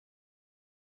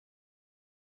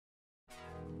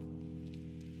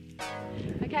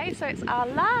Okay, so it's our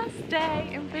last day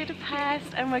in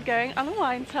Budapest and we're going on a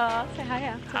wine tour. Say hi,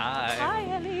 Elton. Hi.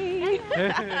 Hi, Ellie.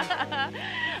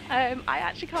 I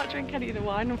actually can't drink any of the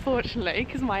wine, unfortunately,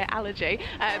 because of my allergy,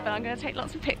 but I'm going to take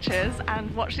lots of pictures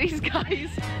and watch these guys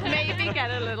maybe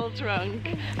get a little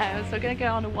drunk. So we're going to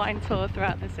go on a wine tour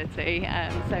throughout the city.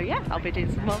 So yeah, I'll be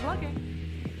doing some more vlogging.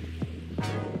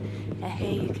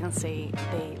 Here you can see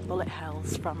the bullet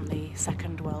holes from the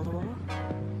Second World War.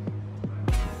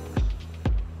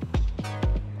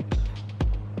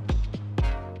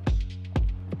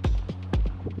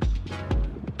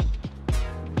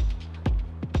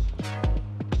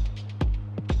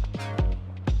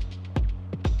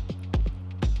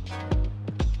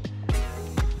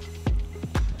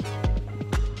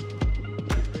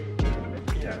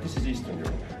 This is Eastern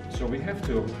Europe, so you have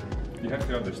to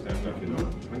understand that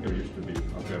Hungary used to be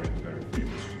a very, very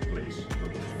famous place for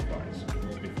those supplies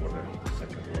before the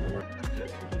Second World War.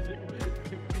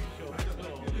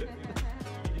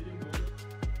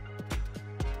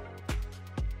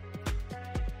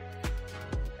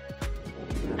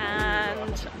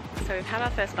 And so we've had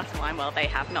our first glass of wine. Well, they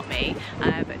have, not me,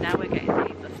 but now we're getting the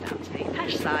bus down to the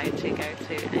Pest side to go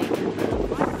to a wine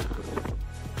bar.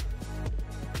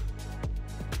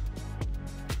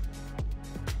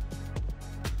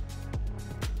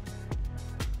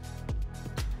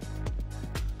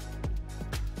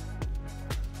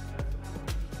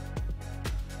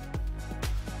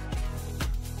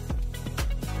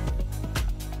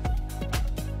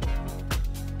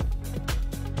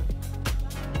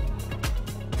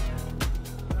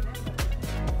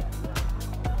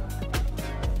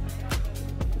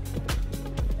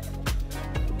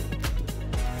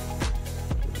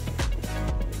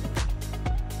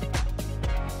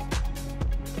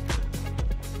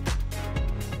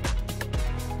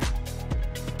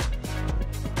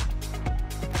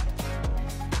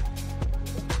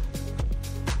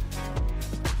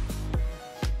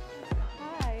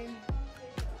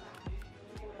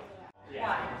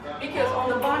 Because on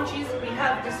the bunches we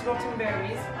have these rotten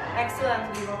berries,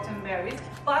 excellently rotten berries,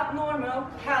 but normal,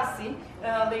 healthy,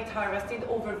 late harvested,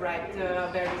 overripe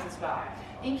berries as well.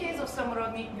 In case of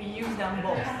Samaroni, we use them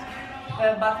both,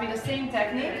 but with the same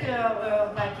technique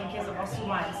like in case of Asu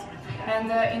wines.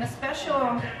 And in a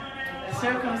special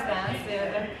circumstance,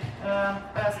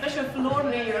 a special floor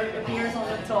layer appears on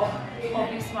the top of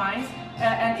these wines,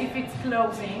 and if it's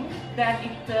closing, then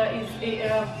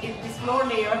this floor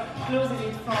layer closes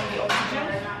it from the oxygen,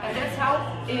 and that's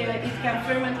how it can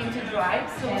ferment into dry.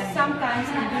 So sometimes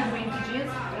in good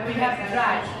vintages we have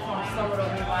dry from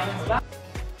Samaroni wine as well.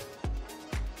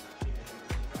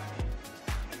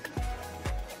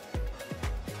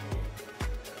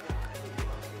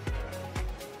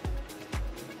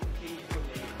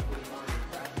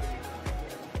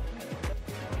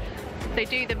 They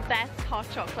do the best hot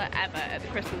chocolate ever at the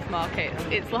Christmas market.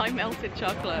 It's like melted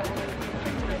chocolate.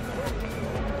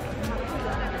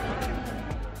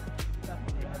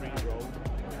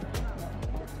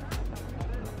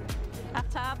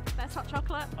 Tab, best hot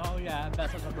chocolate? Oh yeah,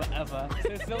 best hot chocolate ever.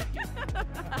 So silky.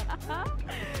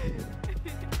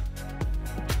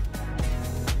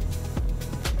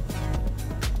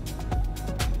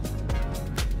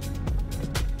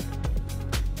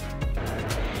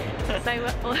 So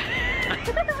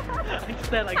I'm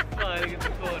just there like smiling in the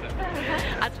corner.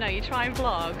 I don't know, you try and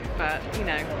vlog, but you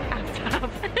know, tab.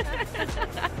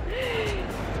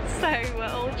 So we're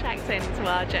all checked into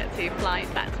our Jet2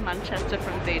 flight back to Manchester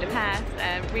from Budapest.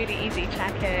 Really easy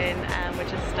check-in, and we're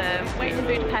just waiting in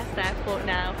Budapest airport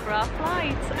now for our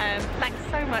flight. Thanks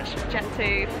so much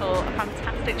Jet2 for a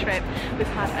fantastic trip. We've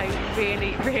had a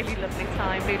really, really lovely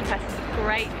time. Budapest is a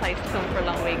great place to come for a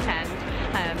long weekend.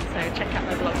 So check out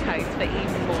my blog post for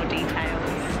even more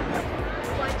details.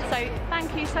 So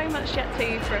thank you so much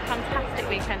Jet2 for a fantastic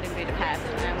weekend in Budapest,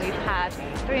 and we've had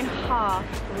 3.5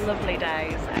 lovely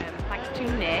days. Thanks to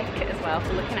Nick as well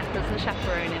for looking after us and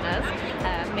chaperoning us.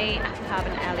 Me, Ahab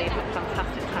and Ellie had a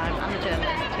fantastic time, and the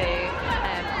journalists too,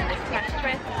 on this press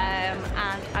trip.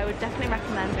 And I would definitely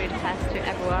recommend Budapest to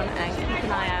everyone, and keep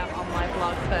an eye out on my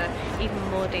blog for even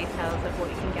more details of what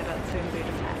you can get up to in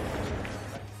Budapest.